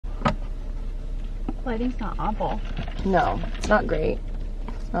Lighting's not awful. No, it's not great.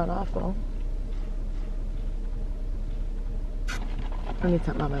 It's not awful. I need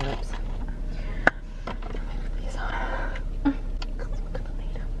something on my lips.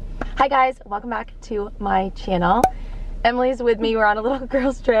 Hi guys, welcome back to my channel. Emily's with me. We're on a little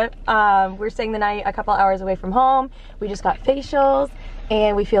girls trip. We're staying the night a couple hours away from home. We just got facials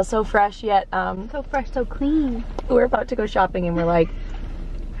and we feel so fresh yet so fresh, so clean. We're about to go shopping and we're like,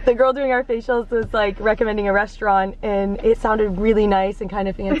 the girl doing our facials was like recommending a restaurant and it sounded really nice and kind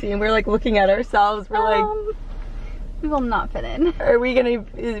of fancy, and we're like looking at ourselves, we're like, we will not fit in. are we gonna,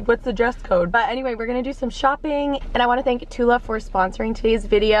 what's the dress code? But anyway, we're gonna do some shopping, and I want to thank Tula for sponsoring today's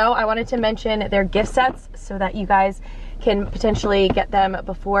video. I wanted to mention their gift sets so that you guys can potentially get them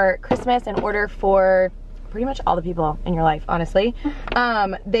before Christmas and order for pretty much all the people in your life, honestly.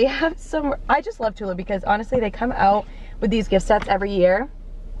 They have some, I just love Tula because honestly they come out with these gift sets every year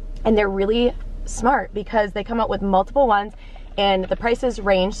and they're really smart because they come out with multiple ones and the prices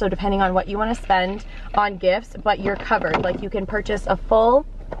range, so depending on what you want to spend on gifts, but you're covered. Like you can purchase a full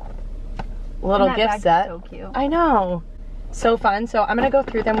little gift set. So cute. I know. So fun. So I'm gonna go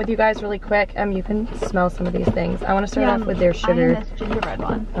through them with you guys really quick. You can smell some of these things. I want to start off with their sugar. I am this gingerbread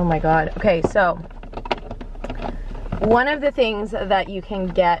one. Oh my god. Okay, so one of the things that you can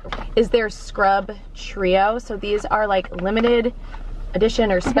get is their scrub trio. So these are like limited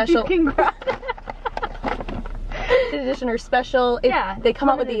edition or special. Edition or special. Yeah, they come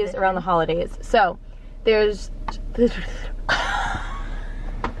out with these around the holidays. So there's this.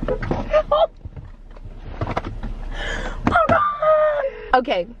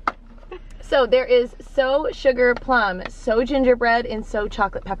 Okay, so there is So Sugar Plum, So Gingerbread, and So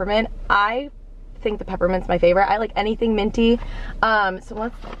Chocolate Peppermint. I think the peppermint's my favorite. I like anything minty. So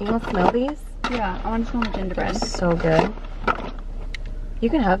you want to smell these? Yeah, I want to smell the gingerbread. They're so good. You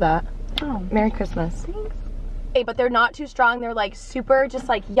can have that. Oh, Merry Christmas. thanks. Hey, but they're not too strong. They're like super, just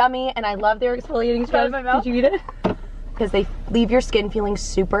like yummy, and I love their exfoliating scrubs. Did you eat it? Because they leave your skin feeling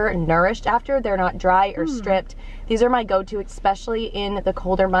super nourished after. They're not dry or stripped. These are my go-to, especially in the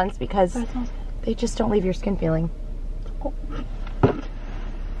colder months because they just don't leave your skin feeling. Oh.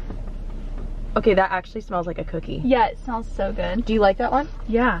 Okay, that actually smells like a cookie. Yeah, it smells so good. Do you like that one?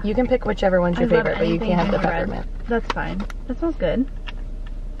 Yeah. You can pick whichever one's your favorite, but you can't have the peppermint. That's fine. That smells good.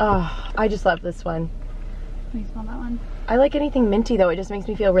 Oh, I just love this one. Can you smell that one? I like anything minty though. It just makes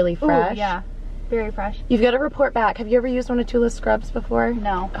me feel really fresh. Ooh, yeah. Very fresh. You've got to report back. Have you ever used one of Tula's scrubs before?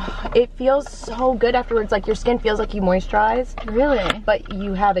 No. It feels so good afterwards. Like your skin feels like you moisturized. Really? But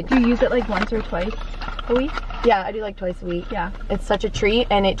you haven't. Do you use it like once or twice a week? Yeah, I do like twice a week. Yeah. It's such a treat,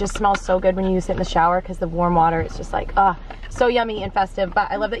 and it just smells so good when you use it in the shower because the warm water, it's just like, so yummy and festive.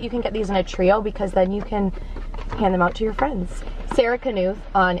 But I love that you can get these in a trio because then you can hand them out to your friends. Sarah Knuth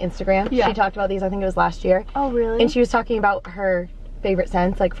on Instagram, she talked about these, I think it was last year. Oh, really? And she was talking about her favorite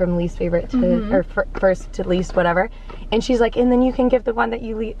scents, like from least favorite to, or first to least, whatever. And she's like, and then you can give the one that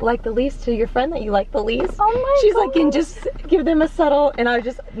you like the least to your friend that you like the least. Oh my She's God. like, and just give them a subtle, and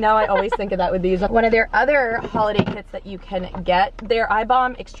now I always think of that with these. One of their other holiday kits that you can get, their Eye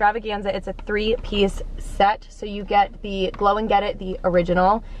Balm Extravaganza, it's a 3-piece set. So you get the Glow and Get It, the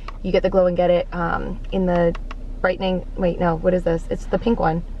original. You get the Glow and Get It in the brightening, wait, no, what is this? It's the pink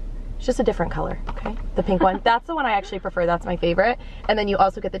one. It's just a different color, okay? The pink one. That's the one I actually prefer. That's my favorite. And then you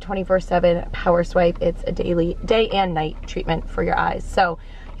also get the 24/7 Power Swipe. It's a day and night treatment for your eyes. So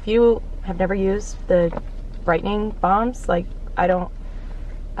if you have never used the brightening balms, like I don't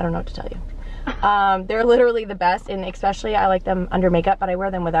know what to tell you. They're literally the best, and especially I like them under makeup, but I wear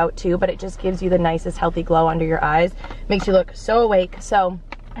them without too, but it just gives you the nicest healthy glow under your eyes. Makes you look so awake. So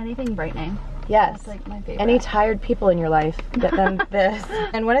anything brightening. Yes. That's like my favorite. Any tired people in your life, get them this.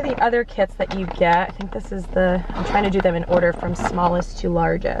 And one of the other kits that you get, I think this is I'm trying to do them in order from smallest to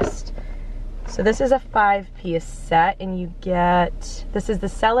largest. So this is a 5-piece set, and you get, this is the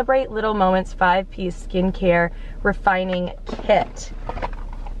Celebrate Little Moments 5-piece skincare refining kit.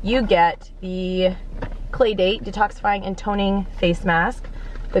 You get the Clay Date detoxifying and toning face mask,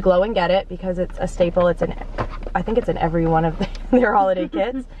 the Glow and Get It because it's a staple. I think it's in every one of their holiday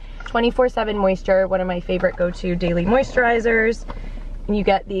kits. 24/7 Moisture, one of my favorite go-to daily moisturizers. And you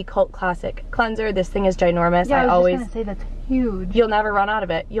get the Cult Classic Cleanser. This thing is ginormous. Yeah, I was just gonna say that's huge. You'll never run out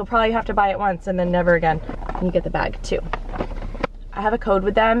of it. You'll probably have to buy it once and then never again. And you get the bag too. I have a code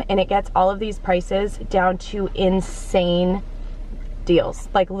with them, and it gets all of these prices down to insane deals,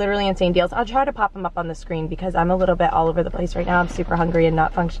 like literally insane deals. I'll try to pop them up on the screen because I'm a little bit all over the place right now. I'm super hungry and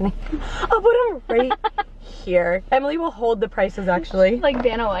not functioning. I'll put them right here. Emily will hold the prices actually. Like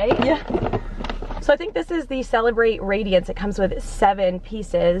Vanna White? Yeah. So I think this is the Celebrate Radiance. It comes with 7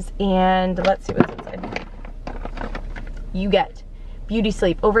 pieces, and let's see what's inside. You get Beauty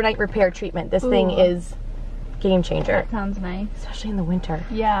Sleep Overnight Repair Treatment. This thing is game changer. That sounds nice. Especially in the winter.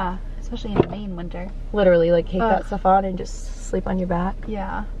 Yeah, especially in Maine winter. Literally, like, take that stuff on and just sleep on your back.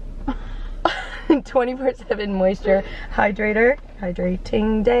 Yeah. 24/7 moisture hydrator,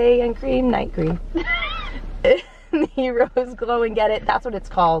 hydrating day and cream, night cream. The Rose Glow and Get It, that's what it's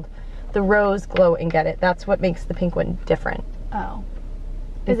called. The Rose Glow and Get It. That's what makes the pink one different. Oh.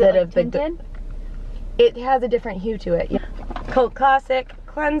 Instead Is it like tinted? It has a different hue to it. Yeah. Cult Classic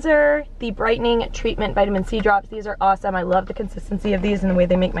Cleanser, the Brightening Treatment Vitamin C Drops. These are awesome. I love the consistency of these and the way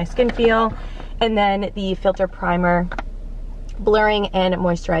they make my skin feel. And then the Filter Primer, Blurring and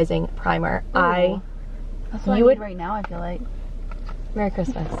Moisturizing Primer. Ooh. That's what I need right now, I feel like. Merry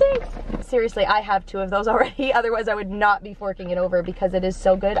Christmas. Thanks. Seriously, I have 2 of those already. Otherwise, I would not be forking it over because it is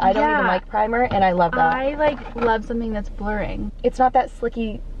so good. I don't even like primer, and I love that. I like love something that's blurring. It's not that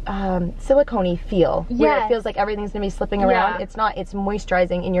slicky, silicone-y feel where it feels like everything's gonna be slipping around. It's not. It's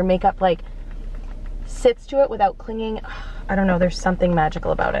moisturizing, and your makeup like sits to it without clinging. I don't know, there's something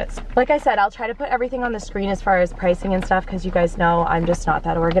magical about it. Like I said, I'll try to put everything on the screen as far as pricing and stuff, because you guys know I'm just not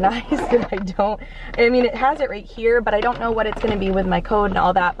that organized, and I mean, it has it right here, but I don't know what it's going to be with my code and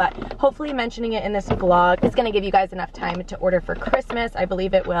all that, but hopefully mentioning it in this vlog is going to give you guys enough time to order for Christmas. I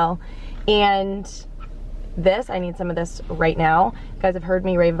believe it will. And this, I need some of this right now. You guys have heard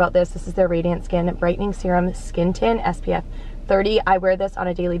me rave about this. This is their Radiant Skin Brightening Serum Skin Tint, SPF 30. I wear this on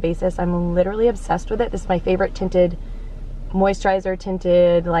a daily basis. I'm literally obsessed with it. This is my favorite tinted moisturizer,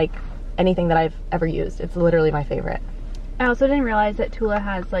 tinted, like anything that I've ever used. It's literally my favorite. I also didn't realize that Tula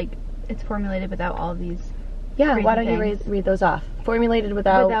has like, it's formulated without all these. Yeah, why don't you read those off? Formulated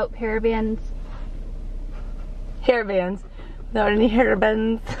without parabens. Hairbands. Without any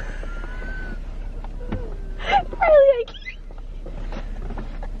hairbands. Really, I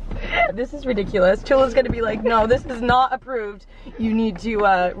can't. This is ridiculous. Tula's gonna be like, no, this is not approved. You need to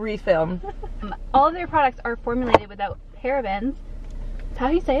refilm. All of their products are formulated without parabens. That's how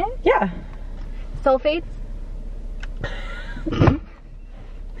you say it? Yeah. Sulfates.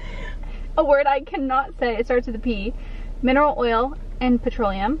 A word I cannot say. It starts with a P. Mineral oil and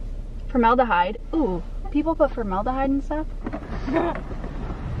petroleum. Formaldehyde. Ooh, people put formaldehyde and stuff.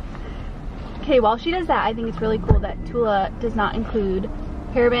 Okay, while she does that, I think it's really cool that Tula does not include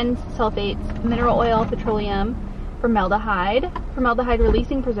parabens, sulfates, mineral oil, petroleum, formaldehyde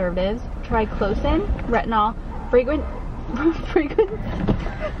releasing preservatives, triclosan, retinol, fragrance.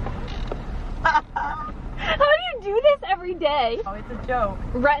 How do you do this every day? Oh, it's a joke.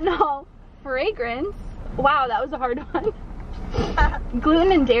 Retinol, fragrance. Wow, that was a hard one.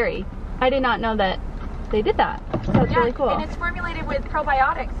 Gluten and dairy. I did not know that they did that. That's really cool. And it's formulated with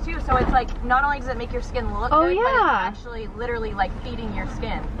probiotics too, so it's like not only does it make your skin look good, but it's actually literally like feeding your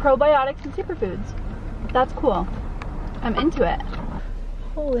skin. Probiotics and superfoods. That's cool. I'm into it.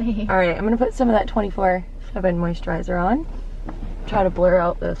 Holy. All right, I'm gonna put some of that 24/7 moisturizer on. Try to blur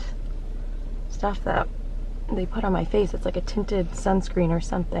out this stuff that they put on my face. It's like a tinted sunscreen or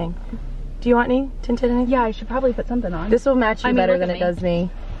something. Do you want any tinted anything? Yeah, I should probably put something on. This will match you better than it does me.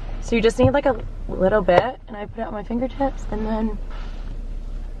 So you just need like a little bit, and I put it on my fingertips, and then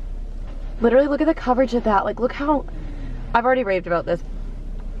literally look at the coverage of that. Like, look how, I've already raved about this.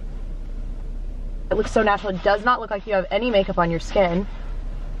 It looks so natural. It does not look like you have any makeup on your skin,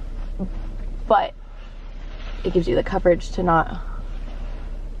 but it gives you the coverage to not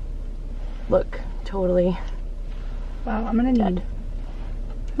look totally wow, I'm gonna need.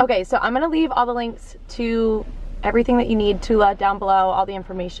 Okay, so I'm gonna leave all the links to everything that you need, Tula, down below, all the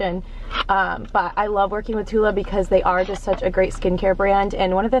information. But I love working with Tula because they are just such a great skincare brand.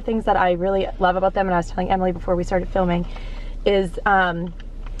 And one of the things that I really love about them, and I was telling Emily before we started filming, is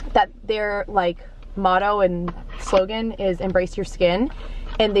that their like motto and slogan is embrace your skin.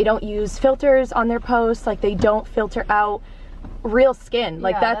 And they don't use filters on their posts. Like, they don't filter out real skin.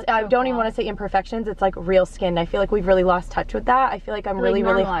 Like, that's I don't even want to say imperfections. It's like real skin. I feel like we've really lost touch with that. I feel like I'm really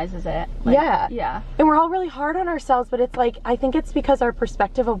normalizes it. Like, yeah. And we're all really hard on ourselves, but it's like, I think it's because our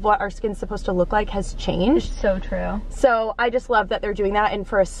perspective of what our skin's supposed to look like has changed. It's so true. So I just love that they're doing that. And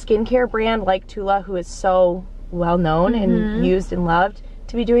for a skincare brand like Tula, who is so well known and used and loved,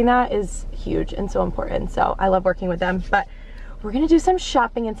 to be doing that is huge and so important. So I love working with them. But we're gonna do some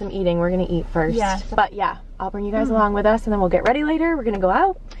shopping and some eating. We're gonna eat first. Yes. But yeah, I'll bring you guys along with us, and then we'll get ready later. We're gonna go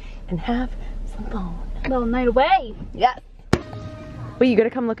out and have some fun. A little night away. Yes. Wait, you gotta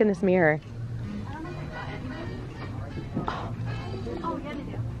come look in this mirror. I don't think I got any. Oh, yeah, they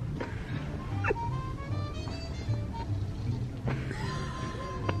do.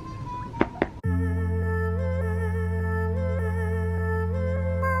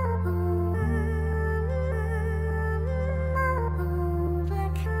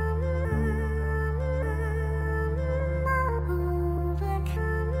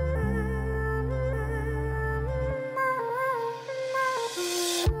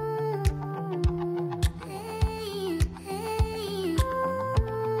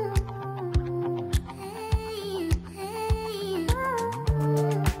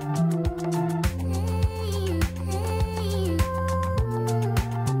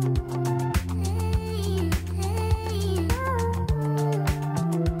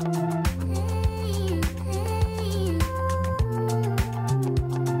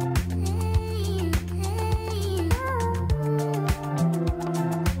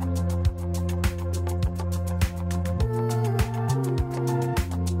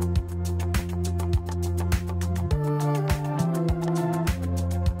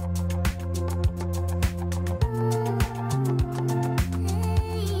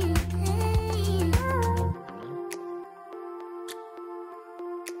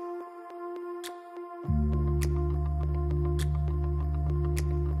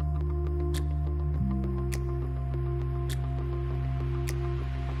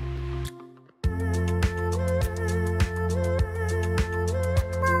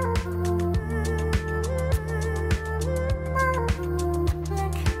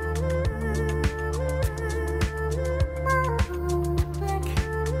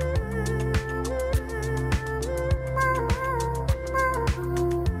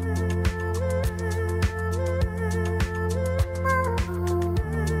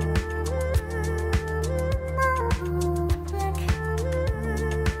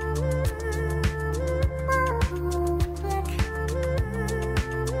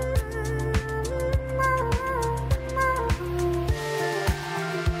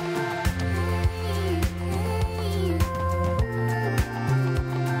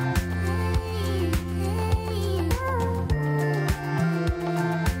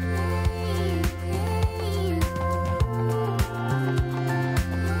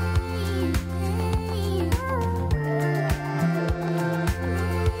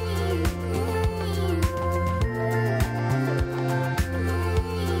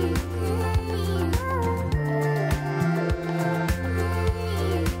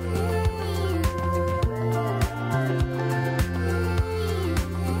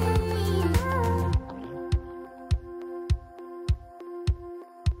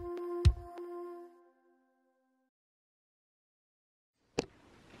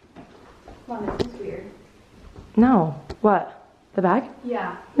 Come on, this is weird. No. What? The bag?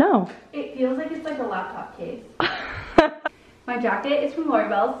 Yeah. No. It feels like it's like a laptop case. My jacket is from Lori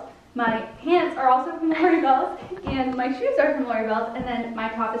Bell's. My pants are also from Lori Bell's. And my shoes are from Lori Bell's. And then my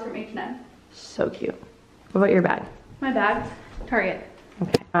top is from H&M. So cute. What about your bag? My bag's Target.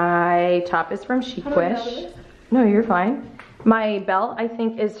 Okay. My top is from Chic Wish. No, you're fine. My belt, I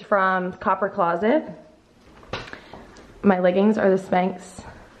think, is from Copper Closet. My leggings are the Spanx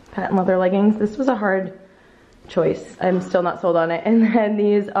patent leather leggings. This was a hard choice. I'm still not sold on it. And then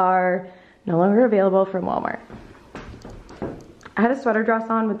these are no longer available from Walmart. I had a sweater dress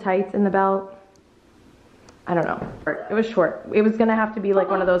on with tights in the belt. I don't know. It was short. It was gonna have to be like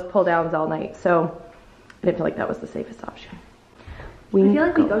one of those pull downs all night, so I didn't feel like that was the safest option. I feel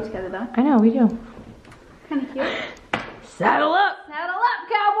like we go together though. I know, we do. Kind of cute. Saddle up! Saddle up,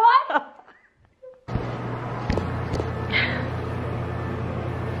 cowboy!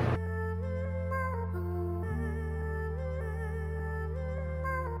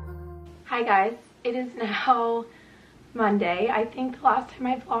 Hi guys, it is now Monday. I think the last time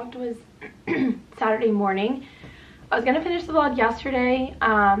I vlogged was Saturday morning. I was gonna finish the vlog yesterday,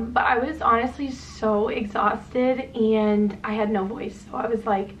 but I was honestly so exhausted and I had no voice. So I was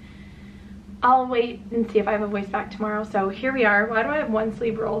like, I'll wait and see if I have a voice back tomorrow. So here we are. Why do I have one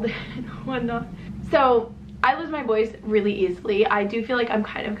sleeve rolled and one not? So I lose my voice really easily. I do feel like I'm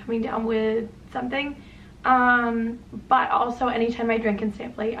kind of coming down with something. But also anytime I drink and stay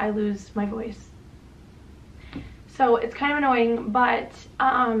up late, I lose my voice. So it's kind of annoying, but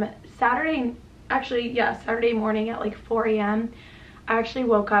Saturday morning at like 4 a.m. I actually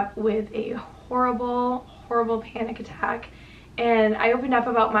woke up with a horrible panic attack, and I opened up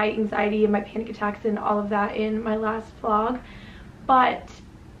about my anxiety and my panic attacks and all of that in my last vlog. But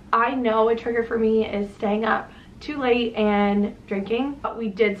I know a trigger for me is staying up too late and drinking, but we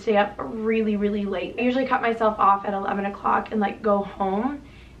did stay up really late. I usually cut myself off at 11 o'clock and like go home,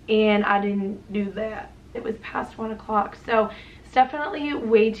 and I didn't do that. It was past 1 o'clock, so it's definitely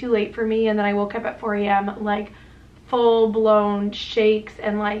way too late for me. And then I woke up at 4 a.m. like full-blown shakes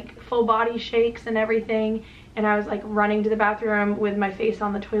and like full body shakes and everything, and I was like running to the bathroom with my face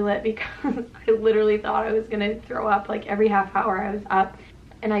on the toilet because I literally thought I was gonna throw up. Like every half hour I was up,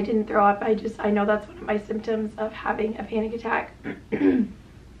 and I didn't throw up. I know that's one of my symptoms of having a panic attack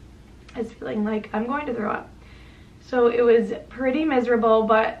is feeling like I'm going to throw up. So it was pretty miserable,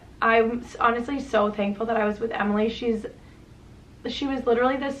 but I'm honestly so thankful that I was with Emily. She was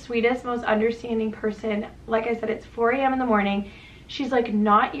literally the sweetest, most understanding person. Like I said, it's 4 a.m. in the morning. She's like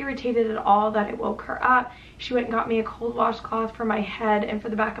not irritated at all that it woke her up. She went and got me a cold washcloth for my head and for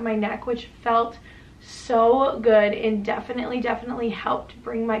the back of my neck, which felt so good and definitely helped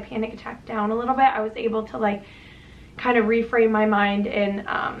bring my panic attack down a little bit. I was able to like kind of reframe my mind,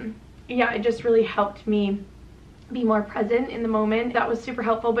 and yeah, it just really helped me be more present in the moment. That was super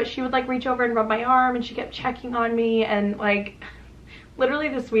helpful. But she would like reach over and rub my arm, and she kept checking on me, and like literally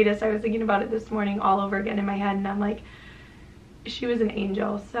the sweetest. I was thinking about it this morning all over again in my head, and I'm like, she was an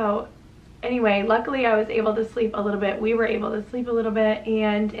angel. So anyway, luckily I was able to sleep a little bit. We were able to sleep a little bit,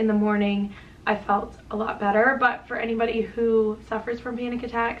 and in the morning I felt a lot better. But for anybody who suffers from panic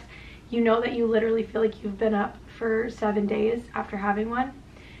attacks, you know that you literally feel like you've been up for 7 days after having one.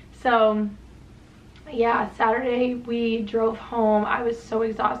 So yeah, Saturday we drove home. I was so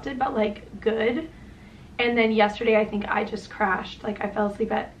exhausted, but like good. And then yesterday I think I just crashed. Like I fell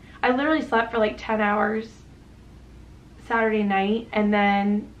asleep I literally slept for like 10 hours Saturday night, and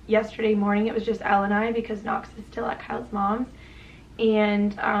then yesterday morning it was just Elle and I because Knox is still at Kyle's mom's.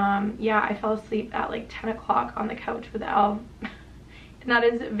 And yeah, I fell asleep at like 10 o'clock on the couch with Elle. And that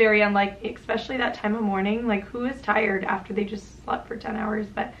is very unlike me, especially that time of morning. Like, who is tired after they just slept for 10 hours?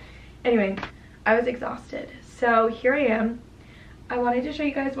 But anyway, I was exhausted. So here I am. I wanted to show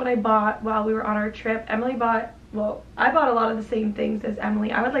you guys what I bought while we were on our trip. Emily bought, well, I bought a lot of the same things as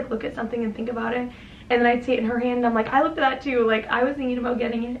Emily. I would like look at something and think about it, and then I'd see it in her hand, and I'm like, I looked at that too. Like, I was thinking about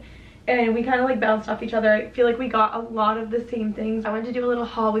getting it. And we kind of like bounced off each other. I feel like we got a lot of the same things. I wanted to do a little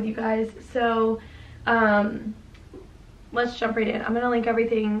haul with you guys. So let's jump right in. I'm gonna link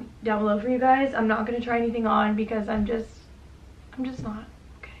everything down below for you guys. I'm not gonna try anything on because I'm just not.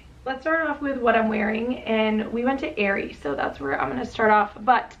 Okay, let's start off with what I'm wearing. And we went to AERIE, so that's where I'm gonna start off.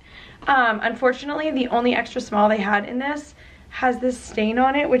 But unfortunately the only extra small they had in this has this stain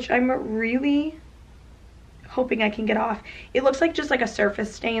on it, which I'm really hoping I can get off. It looks like just like a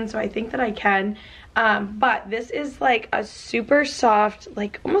surface stain, so I think that I can. But this is like a super soft,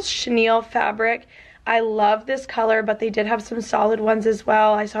 like almost chenille fabric. I love this color, but they did have some solid ones as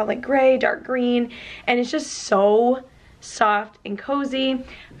well. I saw like gray, dark green, and it's just so soft and cozy.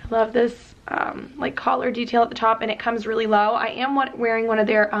 I love this like collar detail at the top, and it comes really low. I am wearing one of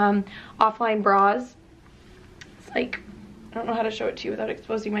their offline bras. It's like, I don't know how to show it to you without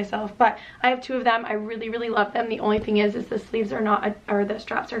exposing myself, but I have 2 of them. I really, really love them. The only thing is the sleeves are not, or the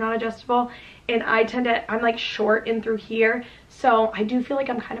straps are not adjustable, and I'm like short in through here, so I do feel like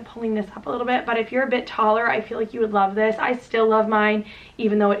I'm kind of pulling this up a little bit. But if you're a bit taller, I feel like you would love this. I still love mine,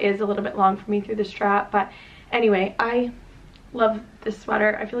 even though it is a little bit long for me through the strap. But anyway, I love this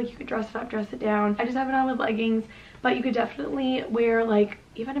sweater. I feel like you could dress it up, dress it down. I just have it on with leggings, but you could definitely wear like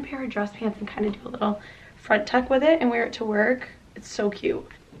even a pair of dress pants and kind of do a little front tuck with it and wear it to work. It's so cute.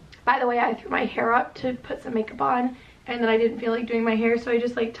 By the way, I threw my hair up to put some makeup on, and then I didn't feel like doing my hair, so I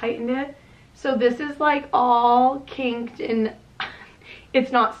just like tightened it. So this is like all kinked and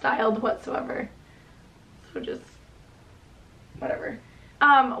it's not styled whatsoever. So just whatever.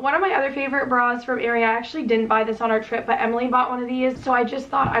 One of my other favorite bras from AERIE, I actually didn't buy this on our trip, but Emily bought one of these, so I just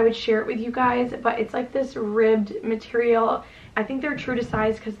thought I would share it with you guys. But it's like this ribbed material. I think they're true to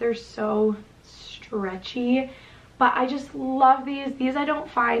size because they're so stretchy, but I just love these. These, I don't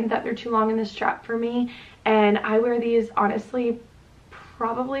find that they're too long in the strap for me, and I wear these honestly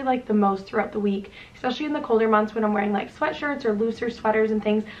probably like the most throughout the week, especially in the colder months when I'm wearing like sweatshirts or looser sweaters and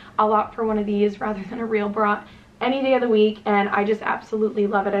things. I'll opt for one of these rather than a real bra any day of the week, and I just absolutely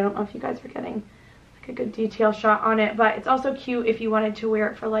love it. I don't know if you guys are getting like a good detail shot on it, but it's also cute if you wanted to wear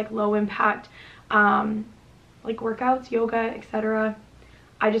it for like low impact like workouts, yoga, etc.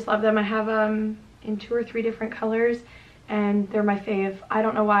 I just love them. I have in 2 or 3 different colors, and they're my fave. I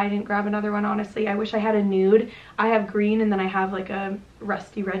don't know why I didn't grab another one, honestly. I wish I had a nude. I have green, and then I have like a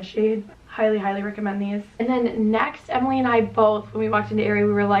rusty red shade. Highly, highly recommend these. And then next, Emily and I both, when we walked into AERIE,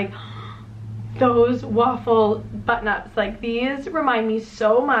 we were like, those waffle button-ups, like these remind me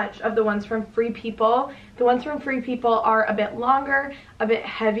so much of the ones from Free People. The ones from Free People are a bit longer, a bit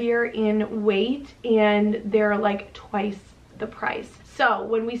heavier in weight, and they're like twice the price. So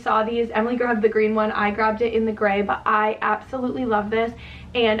when we saw these, Emily grabbed the green one, I grabbed it in the gray, but I absolutely love this.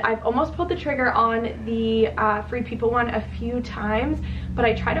 And I've almost pulled the trigger on the Free People one a few times, but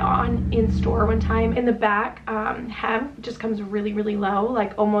I tried it on in store one time. In the back, hem just comes really, really low,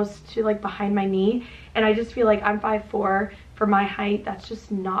 like almost to like behind my knee. And I just feel like I'm 5'4", for my height. That's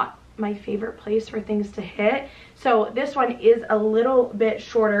just not my favorite place for things to hit. So this one is a little bit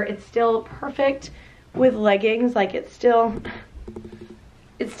shorter. It's still perfect with leggings. Like it still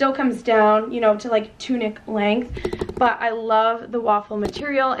comes down, you know, to like tunic length, but I love the waffle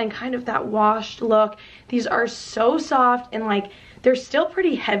material and kind of that washed look. These are so soft, and like they're still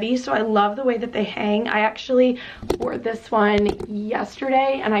pretty heavy, so I love the way that they hang. I actually wore this one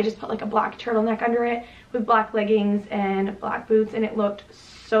yesterday, and I just put like a black turtleneck under it with black leggings and black boots, and it looked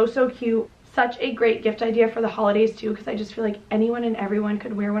so, so cute. Such a great gift idea for the holidays too, because I just feel like anyone and everyone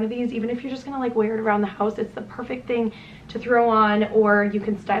could wear one of these. Even if you're just gonna like wear it around the house, it's the perfect thing to throw on, or you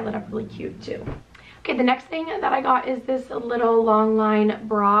can style it up really cute too. Okay, the next thing that I got is this little long line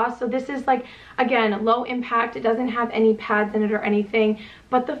bra. So this is like, again, low impact. It doesn't have any pads in it or anything,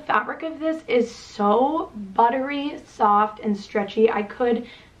 but the fabric of this is so buttery, soft, and stretchy. I could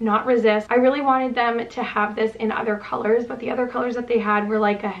not resist. I really wanted them to have this in other colors, but the other colors that they had were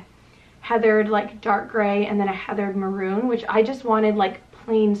like a heathered like dark gray and then a heathered maroon, which I just wanted like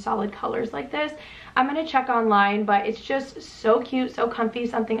plain solid colors like this. I'm gonna check online, but it's just so cute, so comfy,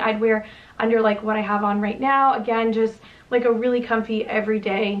 something I'd wear under like what I have on right now. Again, just like a really comfy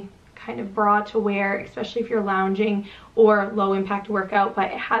everyday kind of bra to wear, especially if you're lounging or low impact workout.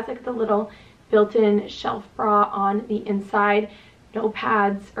 But it has like the little built-in shelf bra on the inside, no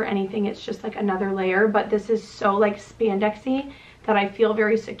pads or anything. It's just like another layer, but this is so like spandexy that I feel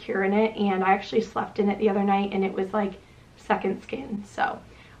very secure in it, and I actually slept in it the other night and it was like second skin. So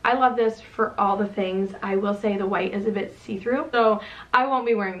I love this for all the things. I will say the white is a bit see-through, so I won't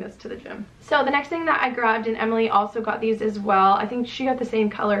be wearing this to the gym. So the next thing that I grabbed, and Emily also got these as well, I think she got the same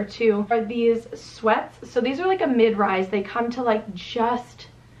color too, are these sweats. So these are like a mid-rise. They come to like just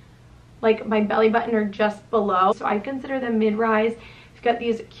like my belly button or just below, so I consider them mid-rise. Got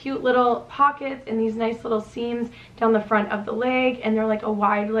these cute little pockets and these nice little seams down the front of the leg, and they're like a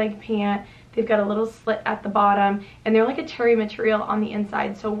wide leg pant. They've got a little slit at the bottom, and they're like a terry material on the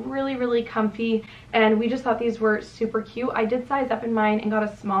inside, so really, really comfy. And we just thought these were super cute. I did size up in mine and got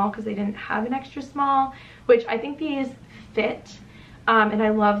a small because they didn't have an extra small, which I think these fit, and I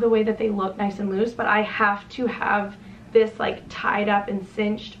love the way that they look nice and loose, but I have to have this like tied up and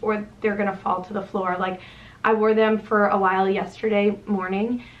cinched or they're gonna fall to the floor. Like, I wore them for a while yesterday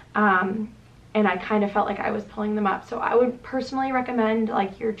morning, and I kind of felt like I was pulling them up. So I would personally recommend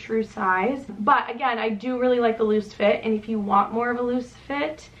like your true size. But again, I do really like the loose fit, and if you want more of a loose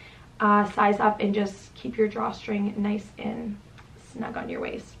fit, size up and just keep your drawstring nice and snug on your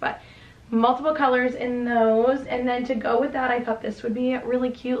waist. But multiple colors in those. And then to go with that, I thought this would be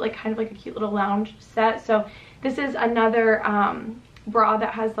really cute, like kind of like a cute little lounge set. So this is another bra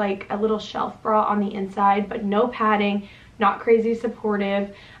that has like a little shelf bra on the inside, but no padding, not crazy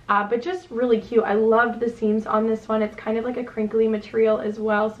supportive, but just really cute. I loved the seams on this one. It's kind of like a crinkly material as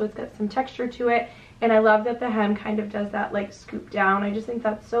well, so it's got some texture to it. And I love that the hem kind of does that like scoop down. I just think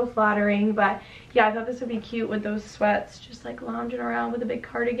that's so flattering. But yeah, I thought this would be cute with those sweats, just like lounging around with a big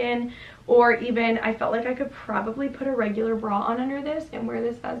cardigan. Or even, I felt like I could probably put a regular bra on under this and wear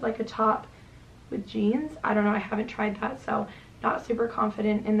this as like a top with jeans. I don't know, I haven't tried that, so not super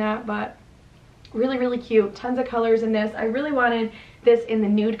confident in that, but really, really cute. Tons of colors in this. I really wanted this in the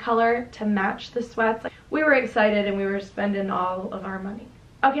nude color to match the sweats. We were excited and we were spending all of our money.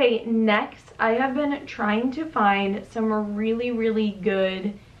 Okay, next, I have been trying to find some really, really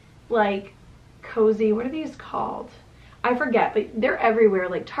good, like, cozy, what are these called? I forget, but they're everywhere.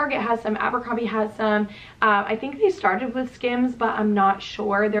 Like, Target has some, Abercrombie has some. I think they started with Skims, but I'm not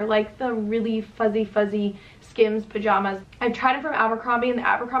sure. They're like the really fuzzy Skims pajamas. I've tried it from Abercrombie, and the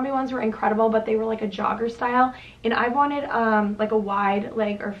Abercrombie ones were incredible, but they were like a jogger style. And I wanted like a wide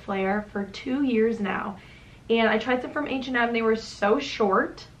leg or flare for 2 years now. And I tried some from H&M. They were so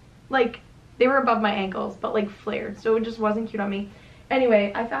short. Like, they were above my ankles, but like flared. So it just wasn't cute on me.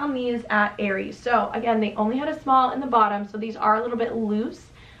 Anyway, I found these at AERIE. So again, they only had a small in the bottom, so these are a little bit loose,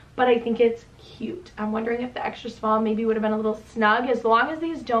 but I think it's cute. I'm wondering if the extra small maybe would have been a little snug. As long as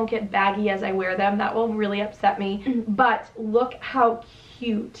these don't get baggy as I wear them, that will really upset me. But look how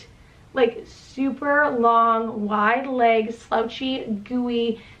cute. Like, super long, wide legs, slouchy,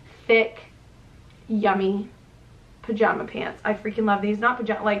 gooey, thick, yummy pajama pants. I freaking love these. Not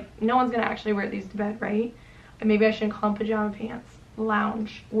pajama, like, no one's gonna actually wear these to bed, right? And maybe I shouldn't call them pajama pants.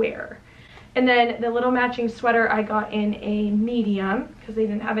 Lounge wear. And then the little matching sweater I got in a medium because they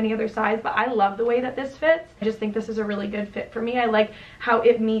didn't have any other size, but I love the way that this fits. I just think this is a really good fit for me. I like how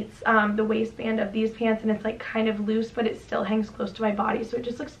it meets the waistband of these pants, and it's like kind of loose, but it still hangs close to my body, so it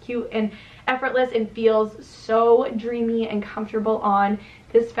just looks cute and effortless and feels so dreamy and comfortable on.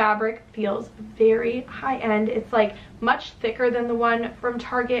 This fabric feels very high-end. It's like much thicker than the one from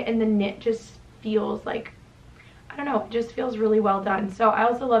Target, and the knit just feels like, I don't know, it just feels really well done. So I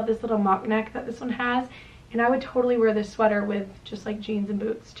also love this little mock neck that this one has, and I would totally wear this sweater with just like jeans and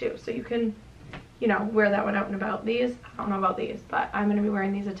boots too. So you can, you know, wear that one out and about. These, I don't know about these, but I'm going to be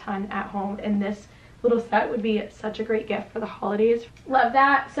wearing these a ton at home, and this little set would be such a great gift for the holidays. Love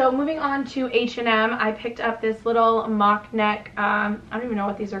that. So moving on to H&M, I picked up this little mock neck, I don't even know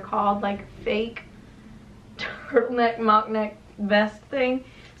what these are called, like fake turtleneck mock neck vest thing.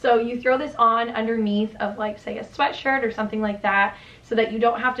 So you throw this on underneath of, like, say a sweatshirt or something like that, so that you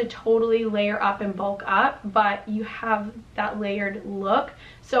don't have to totally layer up and bulk up, but you have that layered look.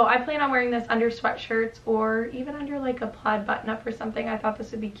 So I plan on wearing this under sweatshirts or even under like a plaid button up or something. I thought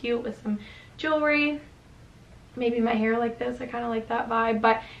this would be cute with some jewelry, maybe my hair like this. I kind of like that vibe,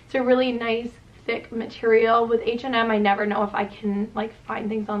 but it's a really nice thick material. With H&M, I never know if I can like find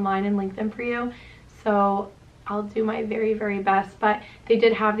things online and link them for you, so I'll do my very, very best. But they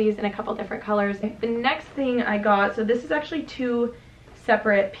did have these in a couple different colors. The next thing I got, so this is actually 2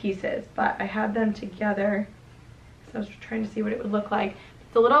 separate pieces, but I had them together, so I was trying to see what it would look like.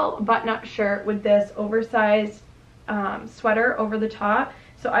 It's a little button-up shirt with this oversized sweater over the top.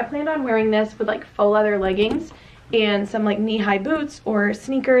 So I planned on wearing this with like faux leather leggings and some like knee-high boots or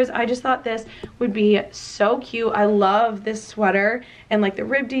sneakers. I just thought this would be so cute. I love this sweater and like the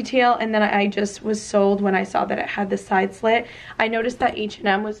rib detail, and then I just was sold when I saw that it had the side slit. I noticed that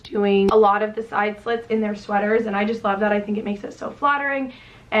H&M was doing a lot of the side slits in their sweaters, and I just love that. I think it makes it so flattering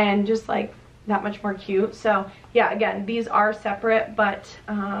and just like that much more cute. So yeah, again, these are separate, but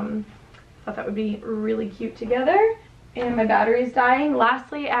I thought that would be really cute together. And my battery's dying.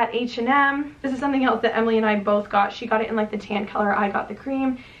 Lastly, at H&M, this is something else that Emily and I both got. She got it in like the tan color, I got the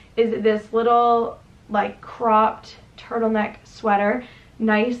cream. Is this little like cropped turtleneck sweater.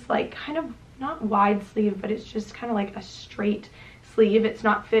 Nice, like kind of not wide sleeve, but it's just kind of like a straight sleeve. It's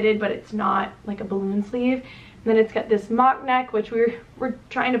not fitted, but it's not like a balloon sleeve. And then it's got this mock neck, which we're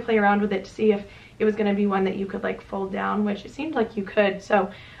trying to play around with it to see if it was going to be one that you could like fold down, which it seemed like you could.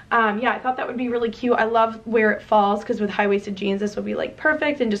 So yeah, I thought that would be really cute. I love where it falls, because with high-waisted jeans this would be like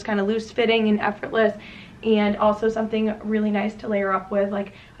perfect and just kind of loose fitting and effortless, and also something really nice to layer up with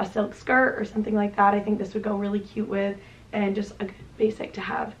like a silk skirt or something like that. I think this would go really cute with, and just a good basic to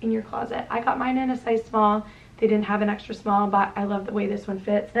have in your closet. I got mine in a size small. They didn't have an extra small, but I love the way this one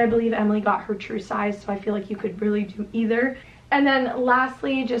fits, and I believe Emily got her true size, so I feel like you could really do either. And then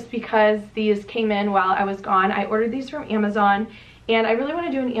lastly, just because these came in while I was gone, I ordered these from Amazon, and I really want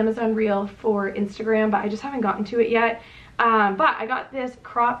to do an Amazon reel for Instagram, but I just haven't gotten to it yet. But I got this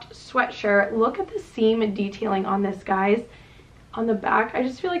cropped sweatshirt. Look at the seam detailing on this, guys. On the back, I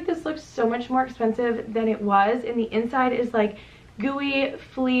just feel like this looks so much more expensive than it was, and the inside is like gooey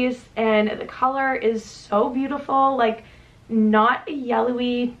fleece, and the color is so beautiful, like not a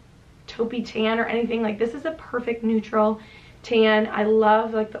yellowy taupey tan or anything. Like, this is a perfect neutral tan. I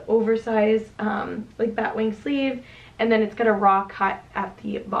love like the oversized like batwing sleeve, and then it's got a raw cut at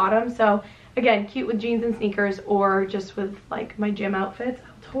the bottom. So again, cute with jeans and sneakers, or just with like my gym outfits.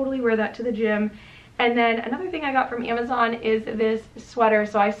 I'll totally wear that to the gym. And then another thing I got from Amazon is this sweater.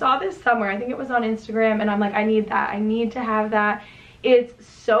 So I saw this somewhere, I think it was on Instagram, and I'm like, I need that. I need to have that. It's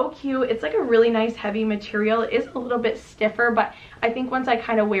so cute. It's like a really nice heavy material. It is a little bit stiffer, but I think once I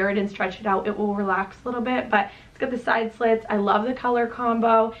kind of wear it and stretch it out, it will relax a little bit. But it's got the side slits. I love the color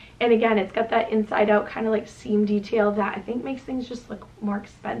combo. And again, it's got that inside out kind of like seam detail that I think makes things just look more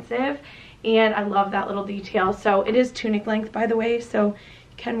expensive. And I love that little detail. So it is tunic length, by the way, so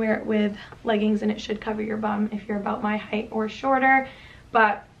you can wear it with leggings, and it should cover your bum if you're about my height or shorter.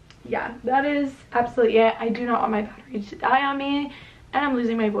 But yeah, that is absolutely it. I do not want my battery to die on me, and I'm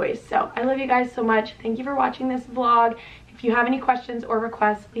losing my voice. So I love you guys so much. Thank you for watching this vlog. If you have any questions or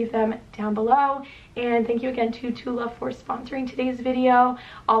requests, leave them down below. And thank you again to Tula for sponsoring today's video.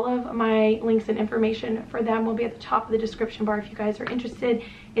 All of my links and information for them will be at the top of the description bar if you guys are interested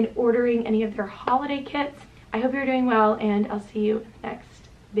in ordering any of their holiday kits. I hope you're doing well, and I'll see you in the next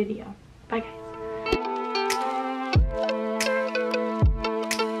video. Bye, guys.